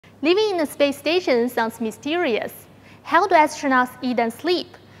Living in a space station sounds mysterious. How do astronauts eat and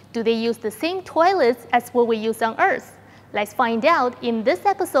sleep? Do they use the same toilets as what we use on Earth? Let's find out in this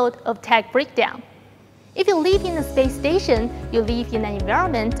episode of Tech Breakdown. If you live in a space station, you live in an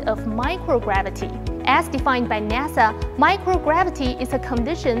environment of microgravity. As defined by NASA, microgravity is a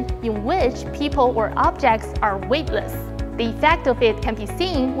condition in which people or objects are weightless. The effect of it can be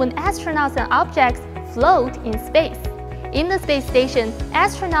seen when astronauts and objects float in space. In the space station,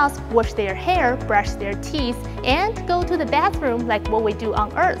 astronauts wash their hair, brush their teeth, and go to the bathroom like what we do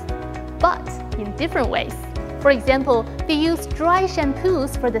on Earth, but in different ways. For example, they use dry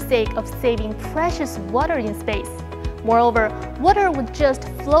shampoos for the sake of saving precious water in space. Moreover, water would just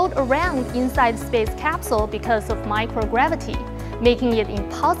float around inside the space capsule because of microgravity, making it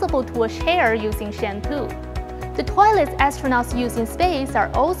impossible to wash hair using shampoo. The toilets astronauts use in space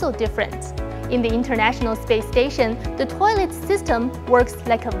are also different. In the International Space Station, the toilet system works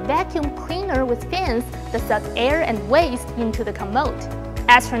like a vacuum cleaner with fans that suck air and waste into the commode.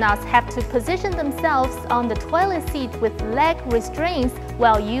 Astronauts have to position themselves on the toilet seat with leg restraints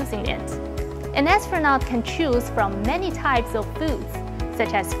while using it. An astronaut can choose from many types of foods,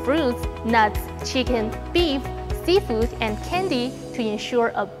 such as fruits, nuts, chicken, beef, seafood, and candy to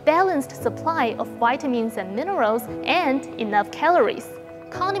ensure a balanced supply of vitamins and minerals and enough calories.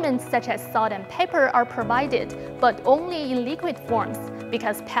 Condiments such as salt and pepper are provided, but only in liquid forms,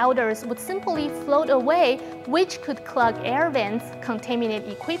 because powders would simply float away, which could clog air vents, contaminate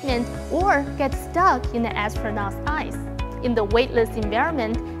equipment, or get stuck in an astronaut's eyes. In the weightless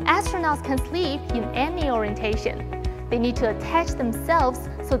environment, astronauts can sleep in any orientation. They need to attach themselves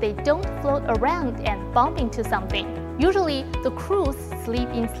so they don't float around and bump into something. Usually, the crews sleep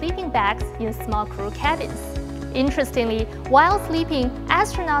in sleeping bags in small crew cabins. Interestingly, while sleeping,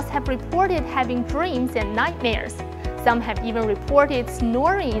 astronauts have reported having dreams and nightmares. Some have even reported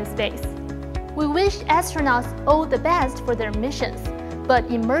snoring in space. We wish astronauts all the best for their missions, but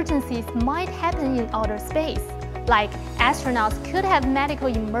emergencies might happen in outer space. Like, astronauts could have medical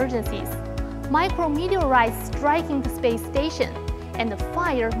emergencies, micrometeorites striking the space station, and a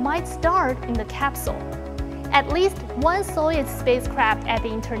fire might start in the capsule. At least one Soyuz spacecraft at the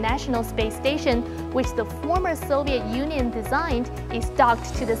International Space Station, which the former Soviet Union designed, is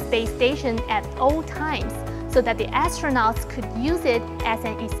docked to the space station at all times so that the astronauts could use it as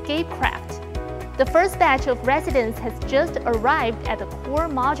an escape craft. The first batch of residents has just arrived at the core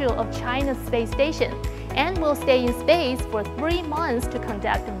module of China's space station and will stay in space for 3 months to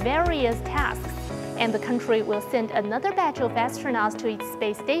conduct various tasks. And the country will send another batch of astronauts to its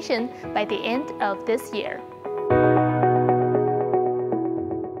space station by the end of this year.